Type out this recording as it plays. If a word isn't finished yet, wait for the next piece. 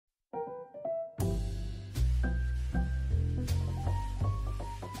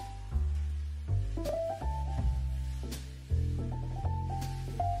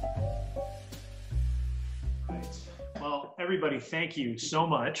everybody, thank you so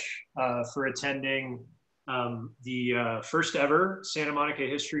much for attending the first ever Santa Monica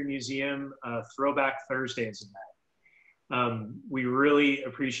History Museum Throwback Thursdays event. We really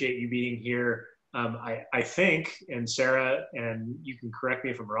appreciate you being here. I think, and Sarah, and you can correct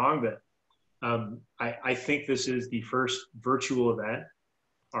me if I'm wrong, but I think this is the first virtual event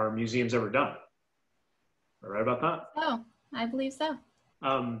our museum's ever done. Am I right about that? Oh, I believe so.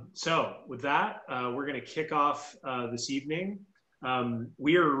 So with that, we're going to kick off this evening.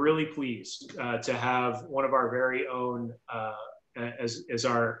 We are really pleased to have one of our very own as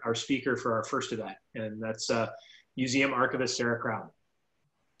our speaker for our first event, and that's Museum Archivist Sara Crown.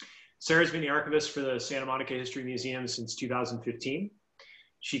 Sarah's been the archivist for the Santa Monica History Museum since 2015.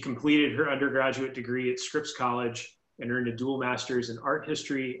 She completed her undergraduate degree at Scripps College and earned a dual master's in art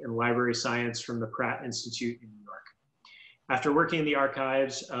history and library science from the Pratt Institute in New York. After working in the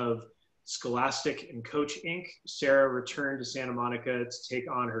archives of Scholastic and Coach Inc., Sara returned to Santa Monica to take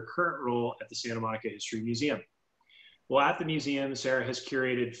on her current role at the Santa Monica History Museum. While at the museum, Sara has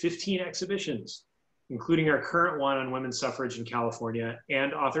curated 15 exhibitions, including our current one on women's suffrage in California,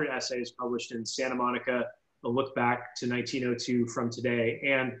 and authored essays published in Santa Monica, A Look Back to 1902 from Today,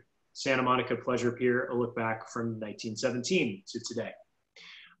 and Santa Monica Pleasure Pier, A Look Back from 1917 to today.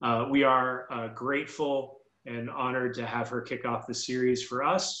 We are grateful and honored to have her kick off the series for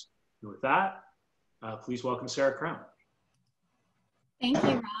us. And with that, please welcome Sara Crown. Thank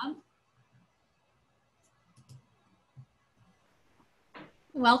you, Rob.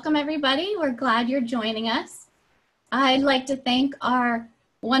 Welcome, everybody. We're glad you're joining us. I'd like to thank our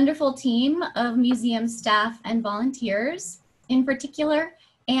wonderful team of museum staff and volunteers, in particular,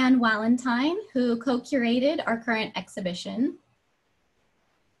 Anne Walentine, who co-curated our current exhibition.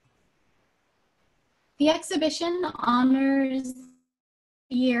 The exhibition honors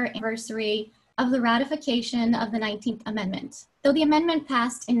the year anniversary of the ratification of the 19th Amendment. Though the amendment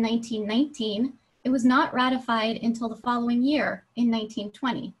passed in 1919, it was not ratified until the following year in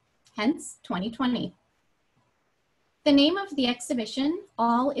 1920, hence 2020. The name of the exhibition,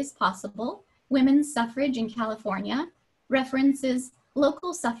 All is Possible, Women's Suffrage in California, references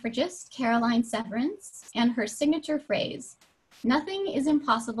local suffragist Caroline Severance and her signature phrase, "Nothing is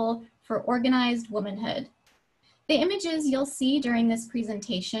impossible for organized womanhood." The images you'll see during this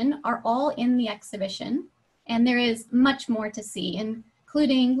presentation are all in the exhibition, and there is much more to see,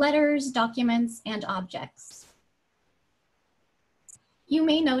 including letters, documents, and objects. You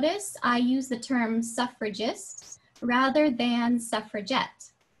may notice I use the term suffragist rather than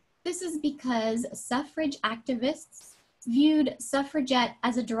suffragette. This is because suffrage activists viewed suffragette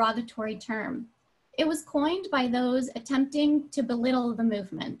as a derogatory term. It was coined by those attempting to belittle the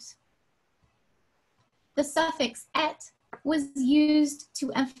movement. The suffix "et" was used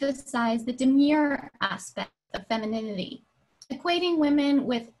to emphasize the demure aspect of femininity, equating women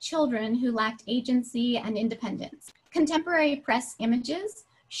with children who lacked agency and independence. Contemporary press images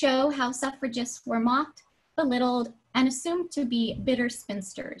show how suffragists were mocked, belittled, and assumed to be bitter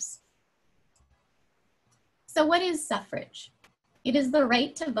spinsters. So what is suffrage? It is the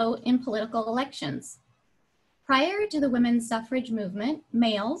right to vote in political elections. Prior to the women's suffrage movement,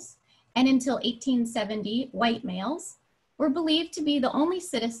 males, and until 1870, white males, were believed to be the only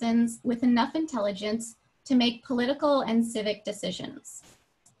citizens with enough intelligence to make political and civic decisions.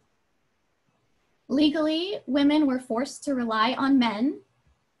 Legally, women were forced to rely on men,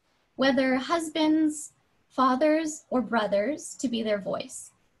 whether husbands, fathers, or brothers, to be their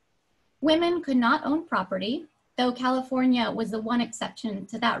voice. Women could not own property, though California was the one exception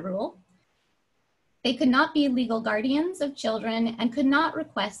to that rule. They could not be legal guardians of children and could not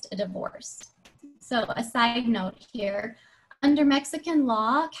request a divorce. So a side note here, under Mexican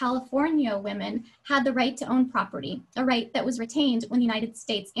law, California women had the right to own property, a right that was retained when the United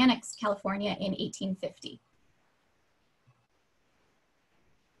States annexed California in 1850.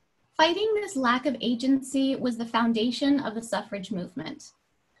 Fighting this lack of agency was the foundation of the suffrage movement.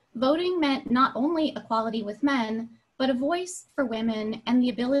 Voting meant not only equality with men, but a voice for women and the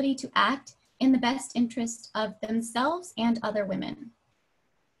ability to act in the best interest of themselves and other women.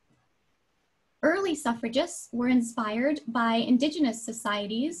 Early suffragists were inspired by indigenous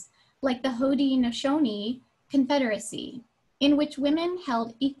societies like the Haudenosaunee Confederacy, in which women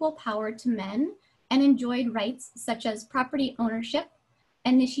held equal power to men and enjoyed rights such as property ownership,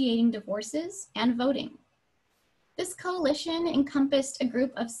 initiating divorces, and voting. This coalition encompassed a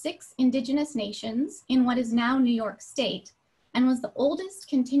group of 6 indigenous nations in what is now New York State, and was the oldest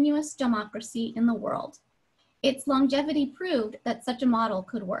continuous democracy in the world. Its longevity proved that such a model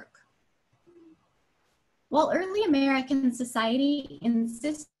could work. While early American society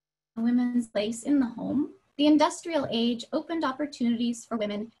insisted on women's place in the home, The industrial age opened opportunities for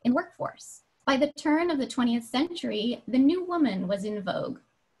women in workforce. By the turn of the 20th century, the new woman was in vogue,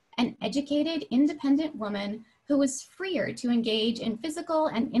 an educated, independent woman who was freer to engage in physical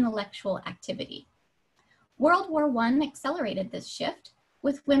and intellectual activity. World War I accelerated this shift,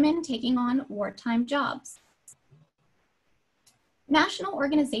 with women taking on wartime jobs. National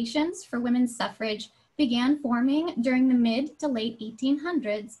organizations for women's suffrage began forming during the mid to late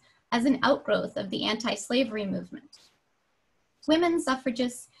 1800s as an outgrowth of the anti-slavery movement. Women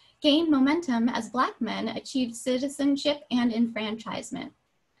suffragists gained momentum as Black men achieved citizenship and enfranchisement.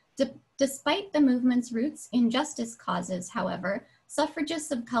 Despite the movement's roots in justice causes, however,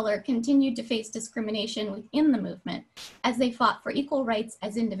 suffragists of color continued to face discrimination within the movement as they fought for equal rights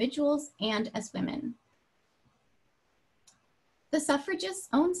as individuals and as women. The suffragists'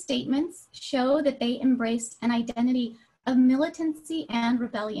 own statements show that they embraced an identity of militancy and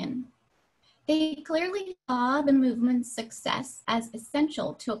rebellion. They clearly saw the movement's success as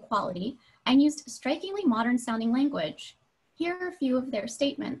essential to equality and used strikingly modern-sounding language. Here are a few of their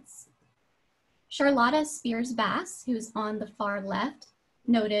statements. Charlotta Spears Bass, who's on the far left,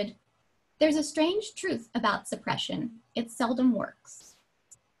 noted, "There's a strange truth about suppression. It seldom works."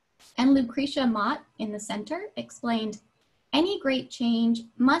 And Lucretia Mott in the center explained, "Any great change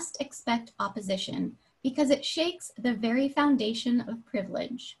must expect opposition because it shakes the very foundation of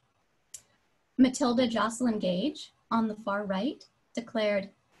privilege." Matilda Jocelyn Gage, on the far right,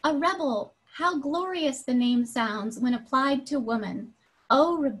 declared, "A rebel, how glorious the name sounds when applied to woman.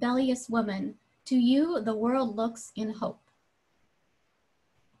 O rebellious woman, to you the world looks in hope."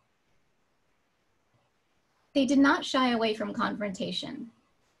 They did not shy away from confrontation.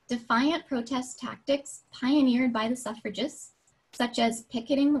 Defiant protest tactics pioneered by the suffragists, such as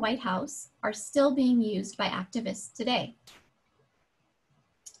picketing the White House, are still being used by activists today.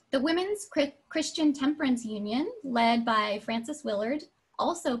 The Women's Christian Temperance Union, led by Frances Willard,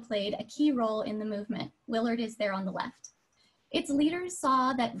 also played a key role in the movement. Willard is there on the left. Its leaders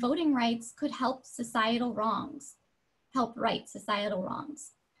saw that voting rights could help right societal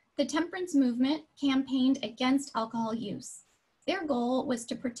wrongs. The temperance movement campaigned against alcohol use. Their goal was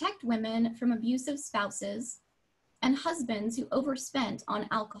to protect women from abusive spouses and husbands who overspent on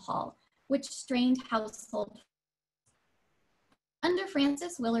alcohol, which strained household. Under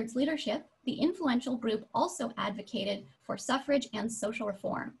Frances Willard's leadership, the influential group also advocated for suffrage and social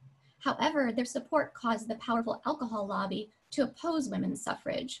reform. However, their support caused the powerful alcohol lobby to oppose women's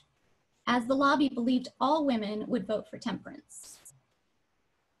suffrage, as the lobby believed all women would vote for temperance.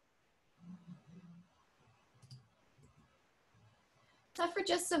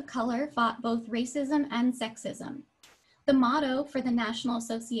 Suffragists of color fought both racism and sexism. The motto for the National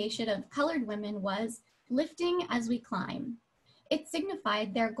Association of Colored Women was, "Lifting as we climb." It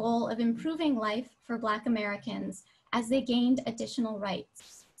signified their goal of improving life for Black Americans as they gained additional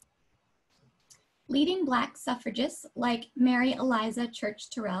rights. Leading Black suffragists like Mary Eliza Church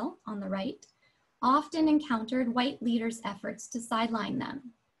Terrell on the right often encountered white leaders' efforts to sideline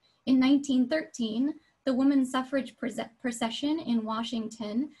them. In 1913, the women's suffrage procession in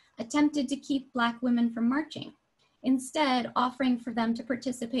Washington attempted to keep Black women from marching, instead offering for them to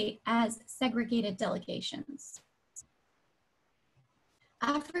participate as segregated delegations.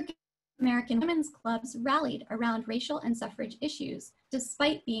 African American women's clubs rallied around racial and suffrage issues,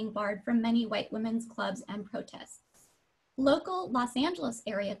 despite being barred from many white women's clubs and protests. Local Los Angeles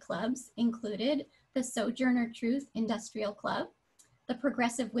area clubs included the Sojourner Truth Industrial Club, the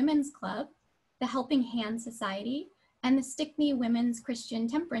Progressive Women's Club, the Helping Hand Society, and the Stickney Women's Christian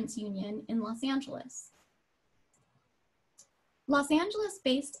Temperance Union in Los Angeles. Los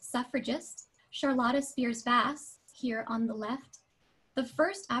Angeles-based suffragist Charlotta Spears Bass, here on the left, the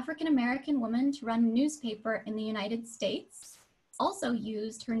first African-American woman to run a newspaper in the United States, also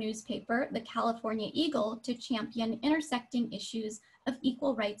used her newspaper, the California Eagle, to champion intersecting issues of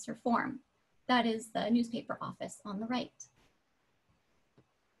equal rights reform. That is the newspaper office on the right.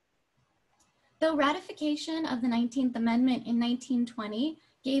 Though ratification of the 19th Amendment in 1920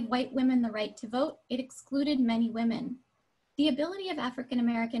 gave white women the right to vote, it excluded many women. The ability of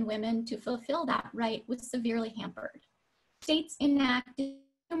African-American women to fulfill that right was severely hampered. States enacted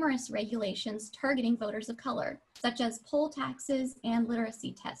numerous regulations targeting voters of color, such as poll taxes and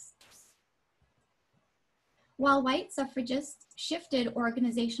literacy tests. While white suffragists shifted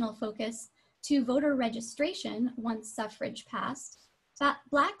organizational focus to voter registration once suffrage passed,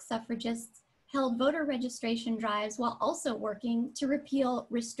 Black suffragists held voter registration drives while also working to repeal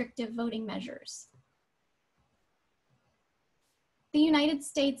restrictive voting measures. The United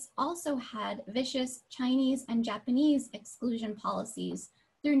States also had vicious Chinese and Japanese exclusion policies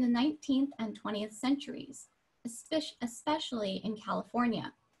during the 19th and 20th centuries, especially in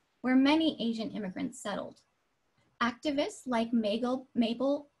California, where many Asian immigrants settled. Activists like Mabel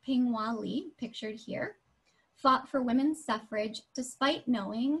Pinghua Lee, pictured here, fought for women's suffrage despite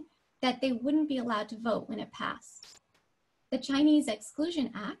knowing that they wouldn't be allowed to vote when it passed. The Chinese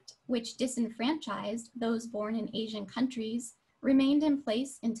Exclusion Act, which disenfranchised those born in Asian countries, remained in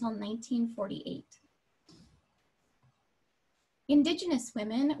place until 1948. Indigenous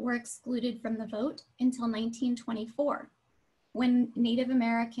women were excluded from the vote until 1924, when Native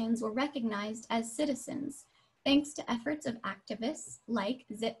Americans were recognized as citizens, thanks to efforts of activists like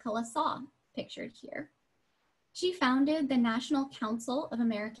Zitka Saw, pictured here. She founded the National Council of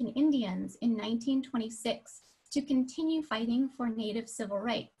American Indians in 1926 to continue fighting for Native civil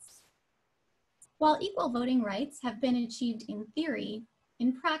rights. While equal voting rights have been achieved in theory,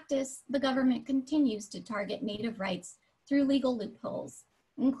 in practice, the government continues to target Native rights through legal loopholes,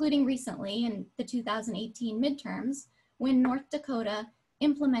 including recently in the 2018 midterms, when North Dakota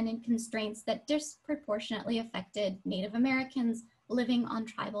implemented constraints that disproportionately affected Native Americans living on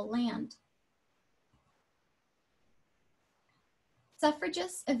tribal land.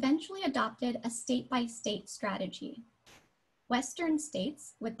 Suffragists eventually adopted a state-by-state strategy. Western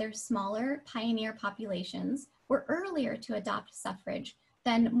states, with their smaller pioneer populations, were earlier to adopt suffrage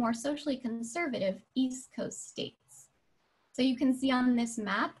than more socially conservative East Coast states. So you can see on this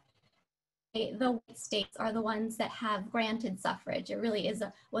map, the white states are the ones that have granted suffrage. It really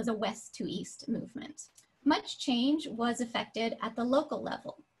was a west to east movement. Much change was effected at the local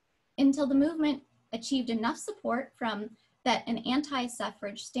level until the movement achieved enough support from that an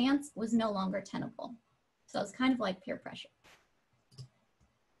anti-suffrage stance was no longer tenable. So it's kind of like peer pressure.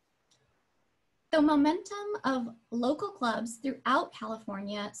 The momentum of local clubs throughout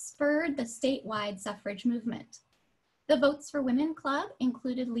California spurred the statewide suffrage movement. The Votes for Women Club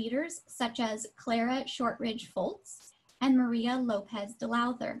included leaders such as Clara Shortridge Foltz and Maria Lopez de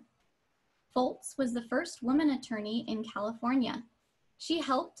Lowther. Foltz was the first woman attorney in California. She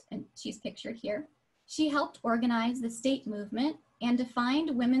helped, and she's pictured here, she helped organize the state movement and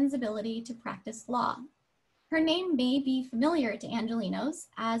defined women's ability to practice law. Her name may be familiar to Angelinos,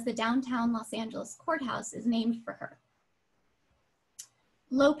 as the downtown Los Angeles courthouse is named for her.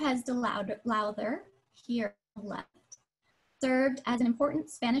 Lopez de Lowther, here on the left, served as an important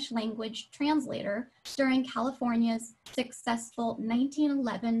Spanish language translator during California's successful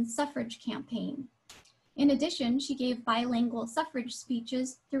 1911 suffrage campaign. In addition, she gave bilingual suffrage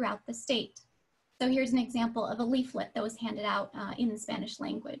speeches throughout the state. So here's an example of a leaflet that was handed out in the Spanish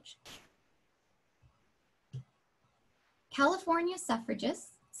language. California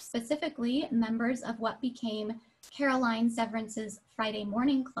suffragists, specifically members of what became Caroline Severance's Friday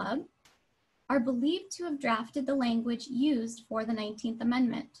Morning Club, are believed to have drafted the language used for the 19th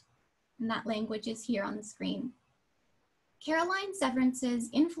Amendment. And that language is here on the screen. Caroline Severance's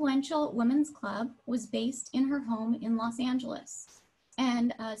influential women's club was based in her home in Los Angeles.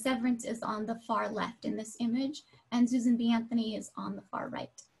 And Severance is on the far left in this image, and Susan B. Anthony is on the far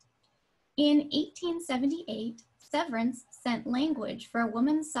right. In 1878, Severance sent language for a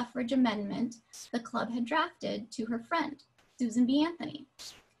women's suffrage amendment the club had drafted to her friend, Susan B. Anthony.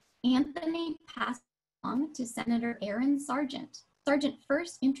 Anthony passed it along to Senator Aaron Sargent. Sargent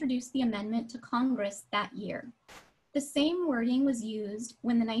first introduced the amendment to Congress that year. The same wording was used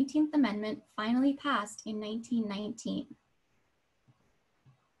when the 19th Amendment finally passed in 1919.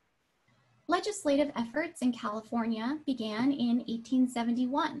 Legislative efforts in California began in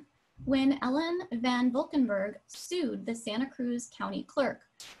 1871 when Ellen Van Valkenburg sued the Santa Cruz County Clerk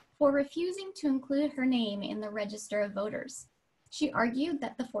for refusing to include her name in the Register of Voters. She argued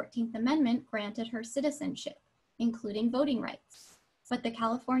that the 14th Amendment granted her citizenship, including voting rights, but the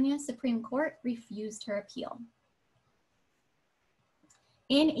California Supreme Court refused her appeal.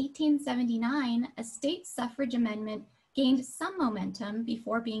 In 1879, a state suffrage amendment gained some momentum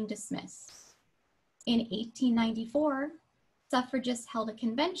before being dismissed. In 1894, suffragists held a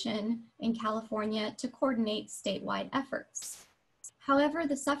convention in California to coordinate statewide efforts. However,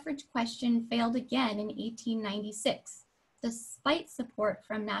 the suffrage question failed again in 1896, despite support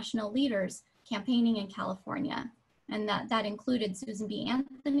from national leaders campaigning in California, and that included Susan B.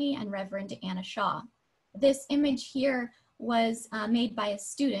 Anthony and Reverend Anna Shaw. This image here was made by a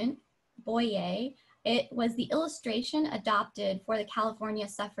student, Boyer. It was the illustration adopted for the California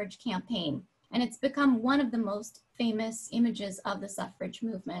suffrage campaign, and it's become one of the most famous images of the suffrage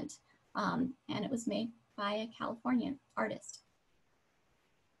movement, and it was made by a Californian artist.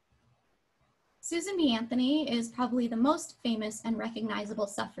 Susan B. Anthony is probably the most famous and recognizable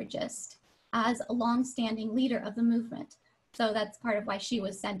suffragist as a long-standing leader of the movement, so that's part of why she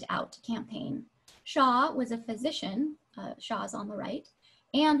was sent out to campaign. Shaw was a physician, Shaw's on the right,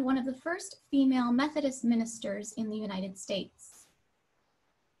 and one of the first female Methodist ministers in the United States.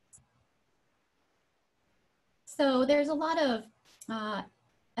 So there's a lot of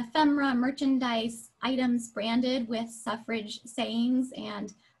ephemera merchandise items branded with suffrage sayings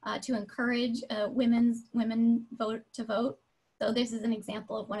and to encourage women to vote. So this is an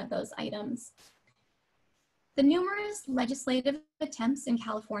example of one of those items. The numerous legislative attempts in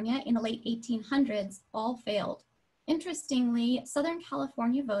California in the late 1800s all failed. Interestingly, Southern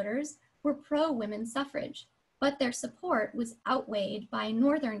California voters were pro-women's suffrage, but their support was outweighed by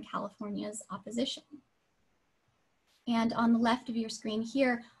Northern California's opposition. And on the left of your screen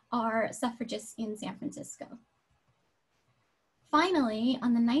here are suffragists in San Francisco. Finally,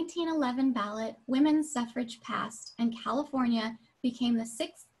 on the 1911 ballot, women's suffrage passed and California became the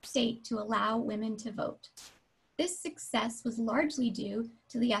 6th state to allow women to vote. This success was largely due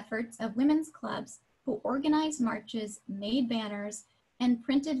to the efforts of women's clubs who organized marches, made banners, and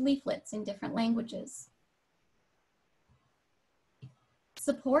printed leaflets in different languages.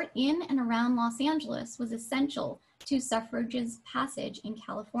 Support in and around Los Angeles was essential to suffrage's passage in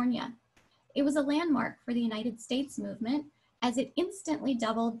California. It was a landmark for the United States movement as it instantly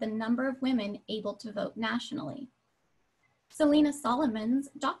doubled the number of women able to vote nationally. Selena Solomons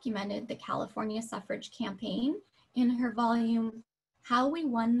documented the California suffrage campaign in her volume, How We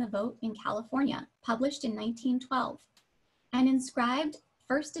Won the Vote in California, published in 1912. An inscribed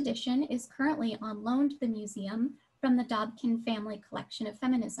first edition is currently on loan to the museum from the Dobkin Family Collection of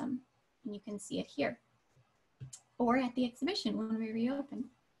Feminism. And you can see it here, or at the exhibition when we reopen.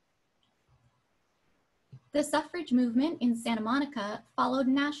 The suffrage movement in Santa Monica followed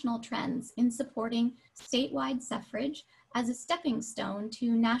national trends in supporting statewide suffrage as a stepping stone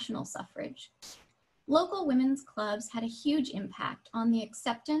to national suffrage. Local women's clubs had a huge impact on the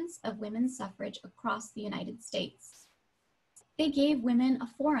acceptance of women's suffrage across the United States. They gave women a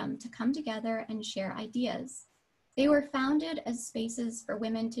forum to come together and share ideas. They were founded as spaces for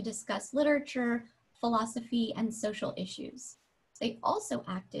women to discuss literature, philosophy, and social issues. They also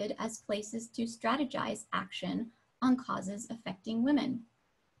acted as places to strategize action on causes affecting women.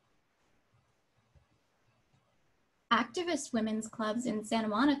 Activist women's clubs in Santa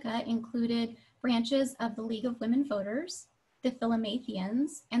Monica included branches of the League of Women Voters, the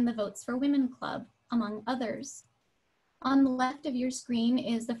Philomathians, and the Votes for Women Club, among others. On the left of your screen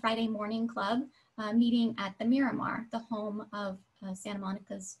is the Friday Morning Club meeting at the Miramar, the home of Santa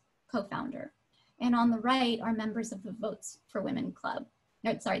Monica's co-founder. And on the right are members of the Votes for Women Club,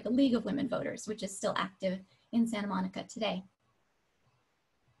 the League of Women Voters, which is still active in Santa Monica today.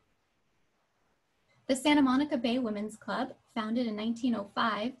 The Santa Monica Bay Women's Club, founded in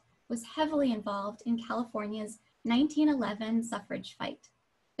 1905, was heavily involved in California's 1911 suffrage fight.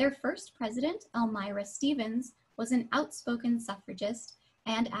 Their first president, Elmira Stevens, was an outspoken suffragist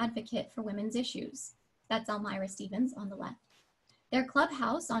and advocate for women's issues. That's Elmira Stevens on the left. Their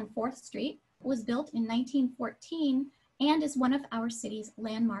clubhouse on 4th Street was built in 1914 and is one of our city's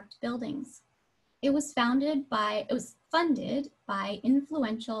landmarked buildings. It was funded by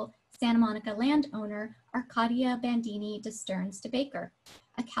influential Santa Monica landowner Arcadia Bandini de Stearns de Baker,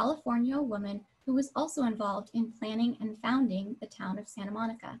 a California woman who was also involved in planning and founding the town of Santa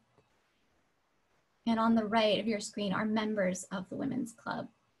Monica. And on the right of your screen are members of the Women's Club.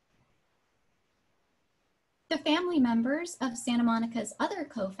 The family members of Santa Monica's other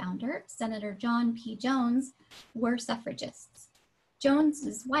co-founder, Senator John P. Jones, were suffragists.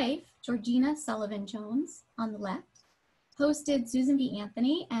 Jones's wife, Georgina Sullivan Jones, on the left, hosted Susan B.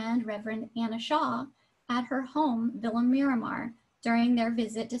 Anthony and Reverend Anna Shaw at her home, Villa Miramar, during their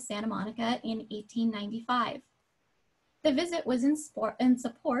visit to Santa Monica in 1895. The visit was in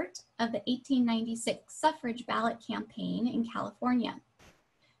support of the 1896 suffrage ballot campaign in California.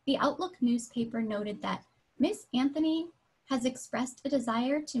 The Outlook newspaper noted that Miss Anthony has expressed a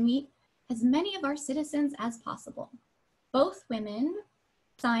desire to meet as many of our citizens as possible. Both women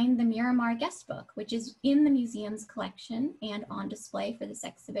signed the Miramar guest book, which is in the museum's collection and on display for this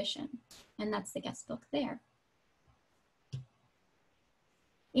exhibition. And that's the guest book there.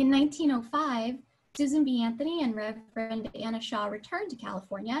 In 1905, Susan B. Anthony and Reverend Anna Shaw returned to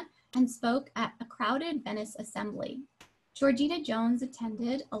California and spoke at a crowded Venice assembly. Georgina Jones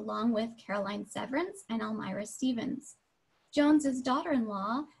attended along with Caroline Severance and Elmira Stevens. Jones's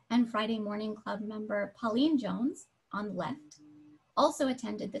daughter-in-law and Friday Morning Club member Pauline Jones, on the left, also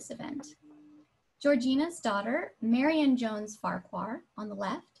attended this event. Georgina's daughter, Marion Jones Farquhar, on the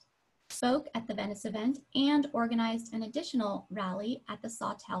left, spoke at the Venice event and organized an additional rally at the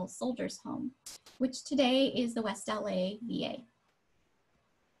Sawtell Soldiers Home, which today is the West LA VA.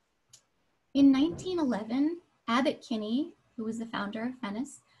 In 1911, Abbot Kinney, who was the founder of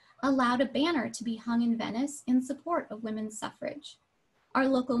Venice, allowed a banner to be hung in Venice in support of women's suffrage. Our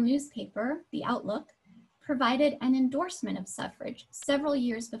local newspaper, The Outlook, provided an endorsement of suffrage several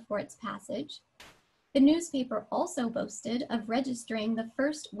years before its passage. The newspaper also boasted of registering the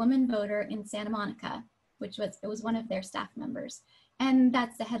first woman voter in Santa Monica, it was one of their staff members. And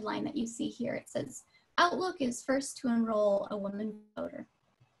that's the headline that you see here. It says, "Outlook is first to enroll a woman voter."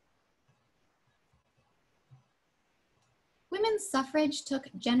 Women's suffrage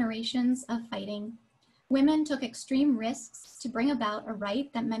took generations of fighting. Women took extreme risks to bring about a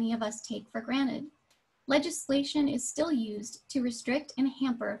right that many of us take for granted. Legislation is still used to restrict and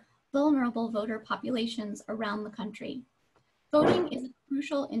hamper vulnerable voter populations around the country. Voting is a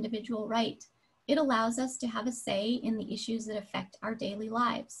crucial individual right. It allows us to have a say in the issues that affect our daily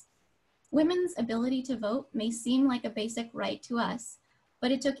lives. Women's ability to vote may seem like a basic right to us,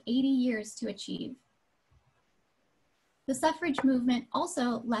 but it took 80 years to achieve. The suffrage movement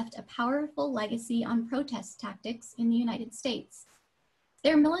also left a powerful legacy on protest tactics in the United States.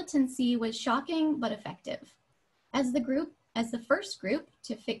 Their militancy was shocking but effective. As the first group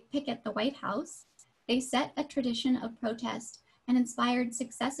to picket the White House, they set a tradition of protest and inspired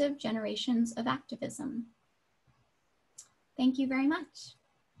successive generations of activism. Thank you very much.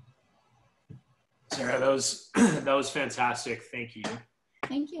 Sara, that was fantastic. Thank you.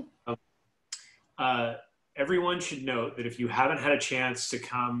 Thank you. Everyone should note that if you haven't had a chance to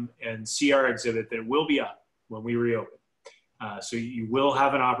come and see our exhibit, that it will be up when we reopen. So you will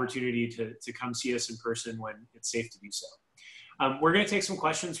have an opportunity to come see us in person when it's safe to do so. We're going to take some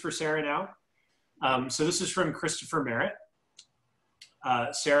questions for Sara now. So this is from Christopher Merritt.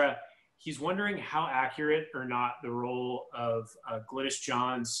 Sara, he's wondering how accurate or not the role of Glynis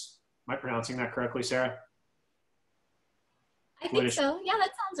Johns, am I pronouncing that correctly, Sara? I think so. Yeah, that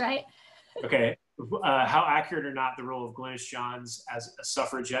sounds right. Okay. How accurate or not the role of Glynis Johns as a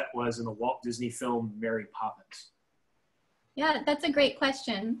suffragette was in the Walt Disney film Mary Poppins? Yeah, that's a great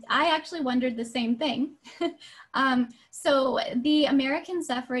question. I actually wondered the same thing. So the American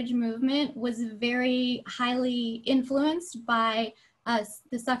suffrage movement was very highly influenced by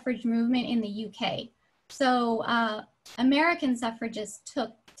the suffrage movement in the UK. So American suffragists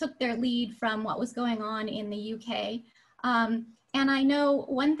took their lead from what was going on in the UK. And I know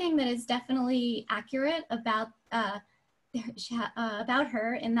one thing that is definitely accurate about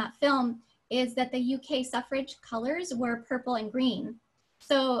her in that film is that the UK suffrage colors were purple and green.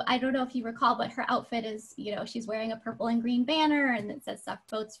 So I don't know if you recall, but her outfit is, she's wearing a purple and green banner and it says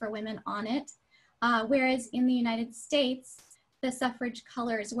Votes for Women on it. Whereas in the United States, the suffrage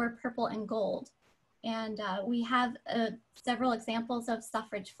colors were purple and gold. And we have several examples of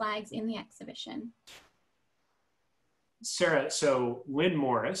suffrage flags in the exhibition. Sara, so Lynn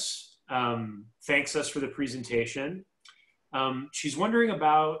Morris thanks us for the presentation. She's wondering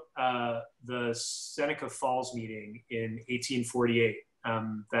about the Seneca Falls meeting in 1848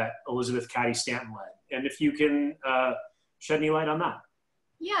 that Elizabeth Cady Stanton led. And if you can shed any light on that.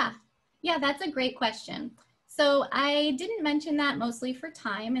 Yeah, that's a great question. So I didn't mention that mostly for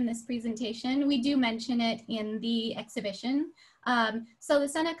time in this presentation. We do mention it in the exhibition. So the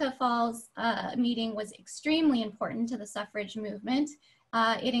Seneca Falls meeting was extremely important to the suffrage movement.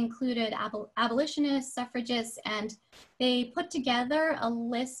 It included abolitionists, suffragists, and they put together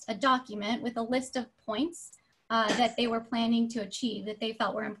a document with a list of points that they were planning to achieve that they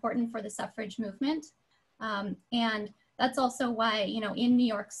felt were important for the suffrage movement. And that's also why, in New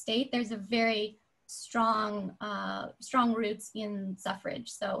York State, there's a very strong roots in suffrage.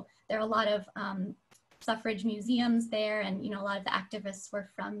 So there are a lot of suffrage museums there, and a lot of the activists were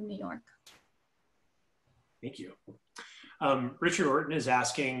from New York. Thank you. Richard Orton is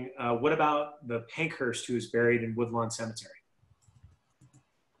asking, what about the Pankhurst who is buried in Woodlawn Cemetery?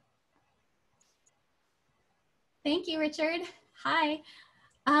 Thank you, Richard. Hi.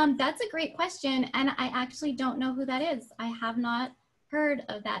 That's a great question, and I actually don't know who that is. I have not heard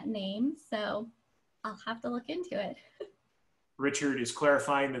of that name, so I'll have to look into it. Richard is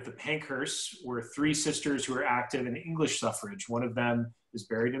clarifying that the Pankhursts were three sisters who were active in English suffrage. One of them is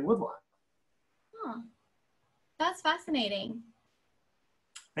buried in Woodlawn. Oh, that's fascinating.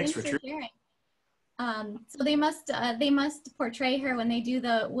 Thanks Richard. For sharing. So they must portray her when they do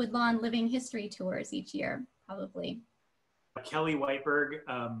the Woodlawn Living History tours each year, probably. Kelly Whiteberg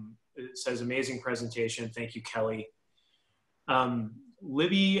says, amazing presentation. Thank you, Kelly.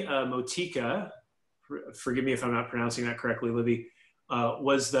 Libby Motika, forgive me if I'm not pronouncing that correctly, Libby,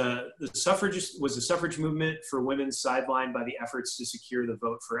 was the suffrage movement for women sidelined by the efforts to secure the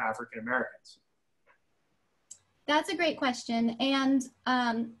vote for African Americans? That's a great question. And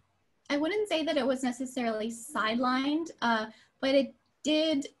I wouldn't say that it was necessarily sidelined, but it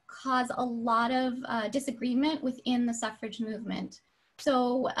did cause a lot of disagreement within the suffrage movement.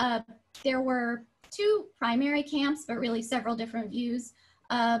 So there were two primary camps, but really several different views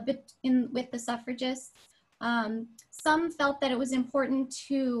with the suffragists. Some felt that it was important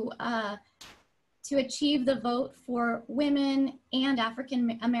to achieve the vote for women and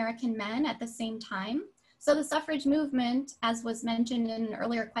African American men at the same time. So the suffrage movement, as was mentioned in an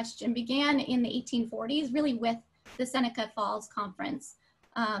earlier question, began in the 1840s, really with the Seneca Falls Conference.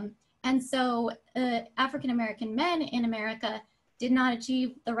 And so African American men in America did not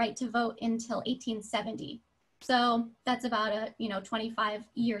achieve the right to vote until 1870. So that's about a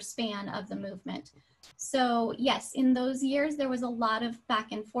 25-year span of the movement. So yes, in those years, there was a lot of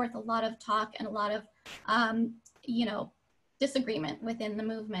back and forth, a lot of talk, and a lot of, disagreement within the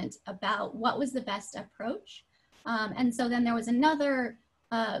movement about what was the best approach. And so then there was another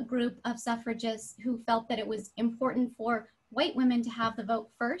group of suffragists who felt that it was important for white women to have the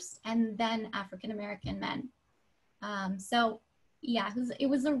vote first and then African-American men. So yeah, it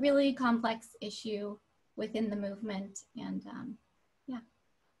was a really complex issue within the movement, and yeah.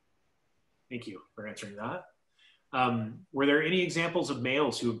 Thank you for answering that. Were there any examples of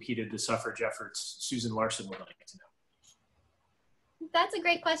males who impeded the suffrage efforts? Susan Larson would like to know. That's a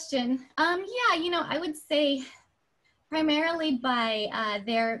great question. Yeah, I would say primarily by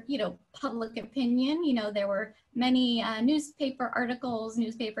their, public opinion. There were many newspaper articles,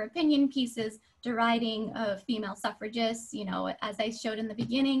 newspaper opinion pieces deriding female suffragists, as I showed in the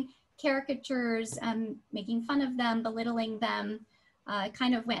beginning, caricatures, making fun of them, belittling them,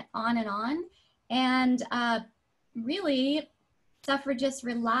 kind of went on. And really, suffragists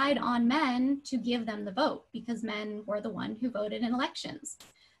relied on men to give them the vote because men were the one who voted in elections.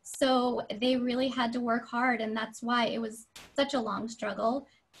 So they really had to work hard, and that's why it was such a long struggle,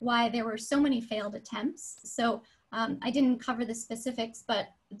 why there were so many failed attempts. So I didn't cover the specifics, but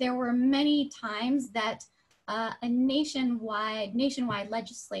there were many times that a nationwide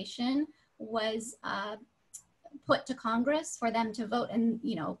legislation was put to Congress for them to vote and,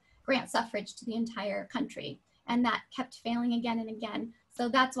 grant suffrage to the entire country. And that kept failing again and again. So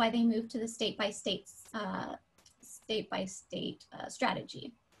that's why they moved to the state-by-state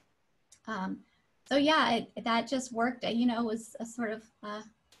strategy. So yeah, that just worked. Was a sort of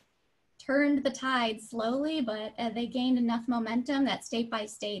turned the tide slowly, but they gained enough momentum that state by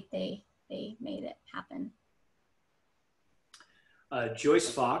state they made it happen. Joyce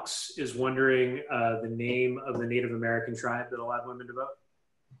Fox is wondering the name of the Native American tribe that allowed women to vote.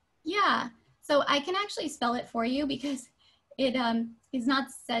 Yeah, so I can actually spell it for you because it is not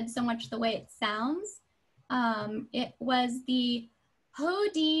said so much the way it sounds. It was the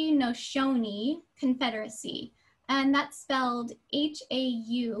Haudenosaunee Confederacy, and that's spelled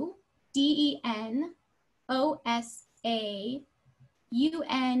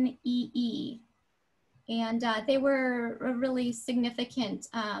Haudenosaunee. And they were a really significant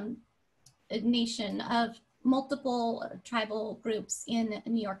nation of multiple tribal groups in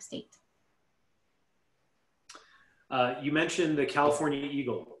New York State. You mentioned the California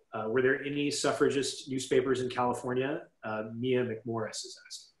Eagle. Were there any suffragist newspapers in California? Mia McMorris is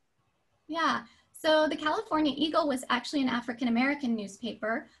asking. Yeah, so the California Eagle was actually an African-American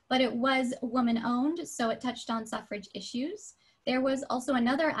newspaper, but it was woman-owned, so it touched on suffrage issues. There was also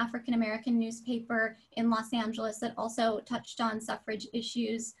another African-American newspaper in Los Angeles that also touched on suffrage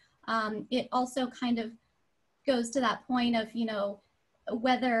issues. It also kind of goes to that point of,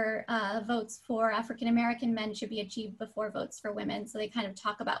 whether votes for African-American men should be achieved before votes for women. So they kind of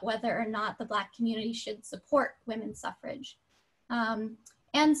talk about whether or not the Black community should support women's suffrage.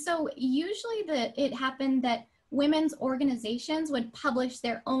 And so usually it happened that women's organizations would publish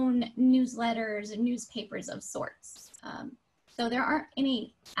their own newsletters and newspapers of sorts. So there aren't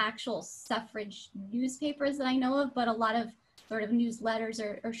any actual suffrage newspapers that I know of, but a lot of sort of newsletters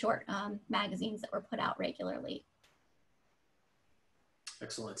or short magazines that were put out regularly.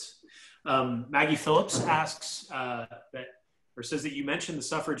 Excellent. Maggie Phillips asks says that you mentioned the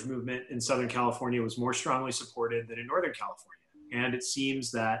suffrage movement in Southern California was more strongly supported than in Northern California. And it seems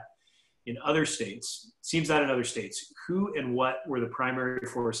that in other states, who and what were the primary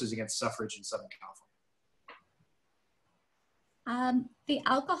forces against suffrage in Southern California? The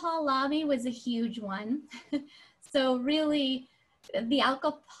alcohol lobby was a huge one. So really, the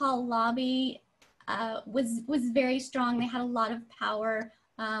alcohol lobby was very strong. They had a lot of power,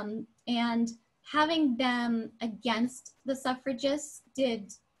 and having them against the suffragists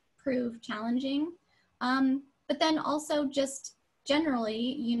did prove challenging. But then also just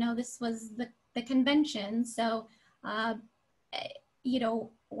generally, this was the convention. So,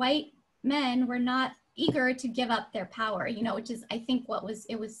 white men were not eager to give up their power, you know, which is, I think,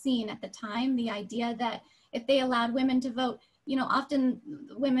 it was seen at the time, the idea that if they allowed women to vote, you know, often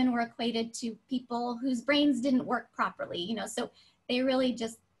women were equated to people whose brains didn't work properly, you know, so they really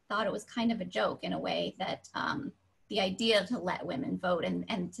just thought it was kind of a joke in a way, that the idea to let women vote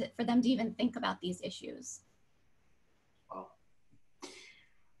and for them to even think about these issues. Wow.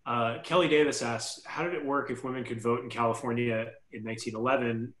 Kelly Davis asks, how did it work if women could vote in California in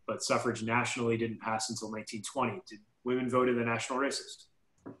 1911, but suffrage nationally didn't pass until 1920? Did women vote in the national races?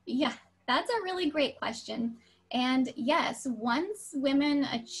 Yeah, that's a really great question. And yes, once women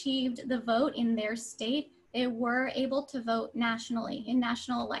achieved the vote in their state, they were able to vote nationally in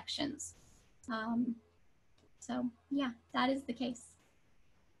national elections. So yeah, that is the case.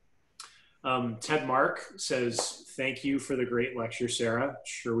 Ted Mark says, thank you for the great lecture, Sarah.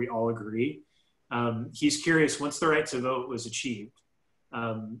 Sure, we all agree. He's curious, once the right to vote was achieved,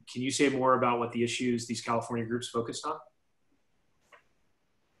 can you say more about what the issues these California groups focused on?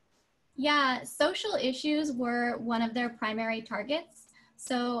 Yeah, social issues were one of their primary targets.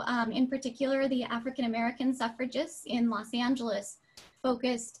 So in particular, the African-American suffragists in Los Angeles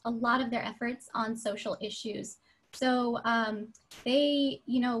focused a lot of their efforts on social issues. So they,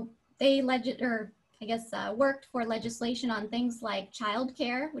 you know, they worked for legislation on things like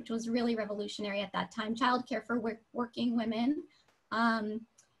childcare, which was really revolutionary at that time, childcare for working women. And,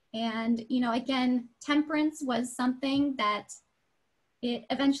 you know, again, temperance was something that it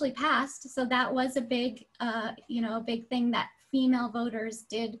eventually passed. So that was a big, you know, a big thing that female voters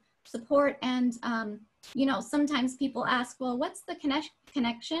did support. And, you know, sometimes people ask, well, what's the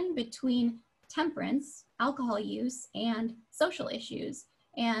connection between temperance, alcohol use, and social issues?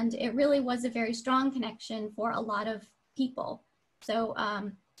 And it really was a very strong connection for a lot of people. So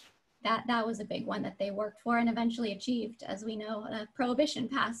that was a big one that they worked for and eventually achieved. As we know, prohibition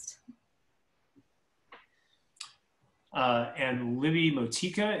passed. And Libby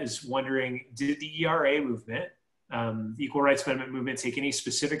Motika is wondering, did the ERA movement, the Equal Rights Amendment movement, take any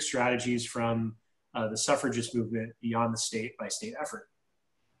specific strategies from the suffragist movement beyond the state by state effort?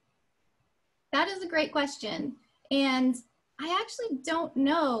 That is a great question. And I actually don't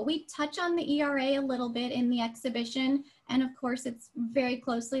know. We touch on the ERA a little bit in the exhibition. And of course, it's very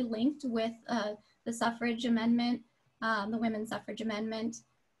closely linked with the suffrage amendment, the women's suffrage amendment.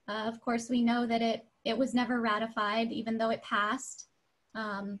 Of course, we know that it was never ratified, even though it passed.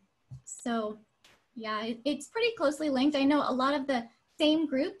 So yeah, it's pretty closely linked. I know a lot of the same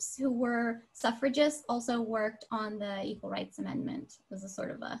groups who were suffragists also worked on the Equal Rights Amendment. It was a sort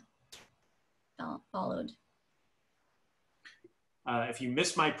of a followed. If you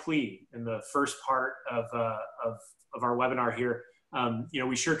missed my plea in the first part of our webinar here, you know,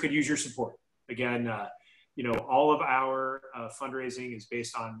 we sure could use your support. Again, you know, all of our fundraising is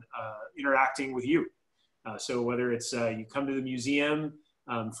based on interacting with you. So whether it's you come to the museum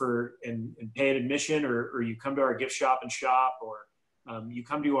and pay an admission, or you come to our gift shop and shop, or you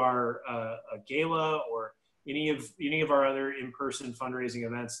come to our gala, or any of our other in-person fundraising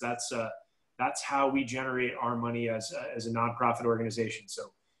events, that's how we generate our money as a nonprofit organization.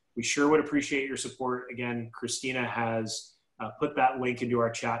 So we sure would appreciate your support. Again, Christina has put that link into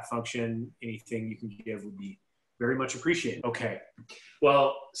our chat function. Anything you can give would be very much appreciated. Okay.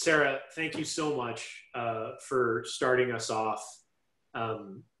 Well, Sarah, thank you so much for starting us off.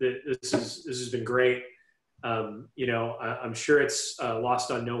 This has been great. You know, I'm sure it's lost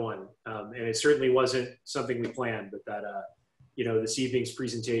on no one. And it certainly wasn't something we planned, but that, you know, this evening's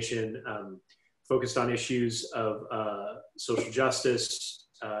presentation focused on issues of social justice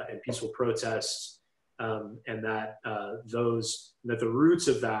and peaceful protests, and that the roots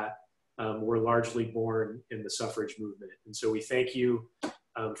of that were largely born in the suffrage movement. And so we thank you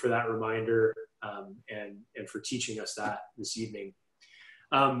for that reminder and for teaching us that this evening.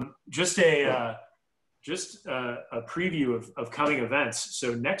 Just a preview of coming events.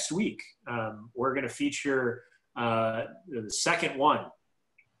 So next week, we're going to feature the second one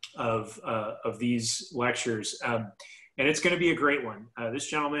of these lectures. And it's going to be a great one. This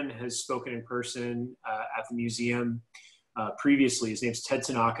gentleman has spoken in person at the museum previously. His name's Ted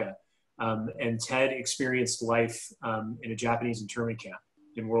Tanaka. And Ted experienced life in a Japanese internment camp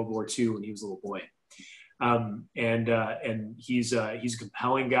in World War II when he was a little boy. And he's a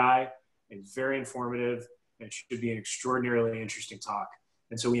compelling guy and very informative, and it should be an extraordinarily interesting talk.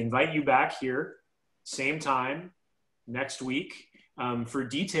 And so we invite you back here, same time, next week. For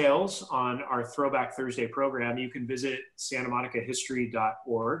details on our Throwback Thursday program, you can visit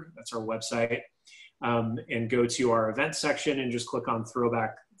santamonicahistory.org. That's our website. And go to our event section and just click on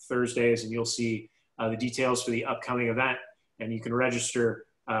Throwback Thursdays, and you'll see the details for the upcoming event. And you can register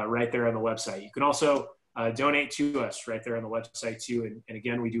right there on the website. You can also donate to us right there on the website too. And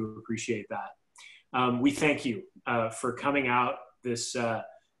again, we do appreciate that. We thank you for coming out this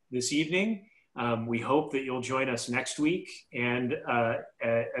evening. We hope that you'll join us next week and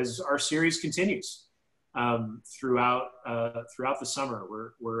as our series continues throughout the summer.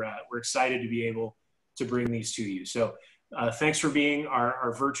 We're excited to be able to bring these to you. So thanks for being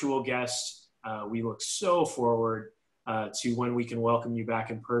our virtual guest. We look so forward to when we can welcome you back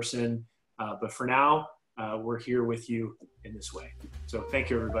in person. But for now, we're here with you in this way. So thank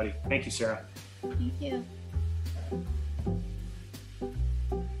you, everybody. Thank you, Sarah. Thank you.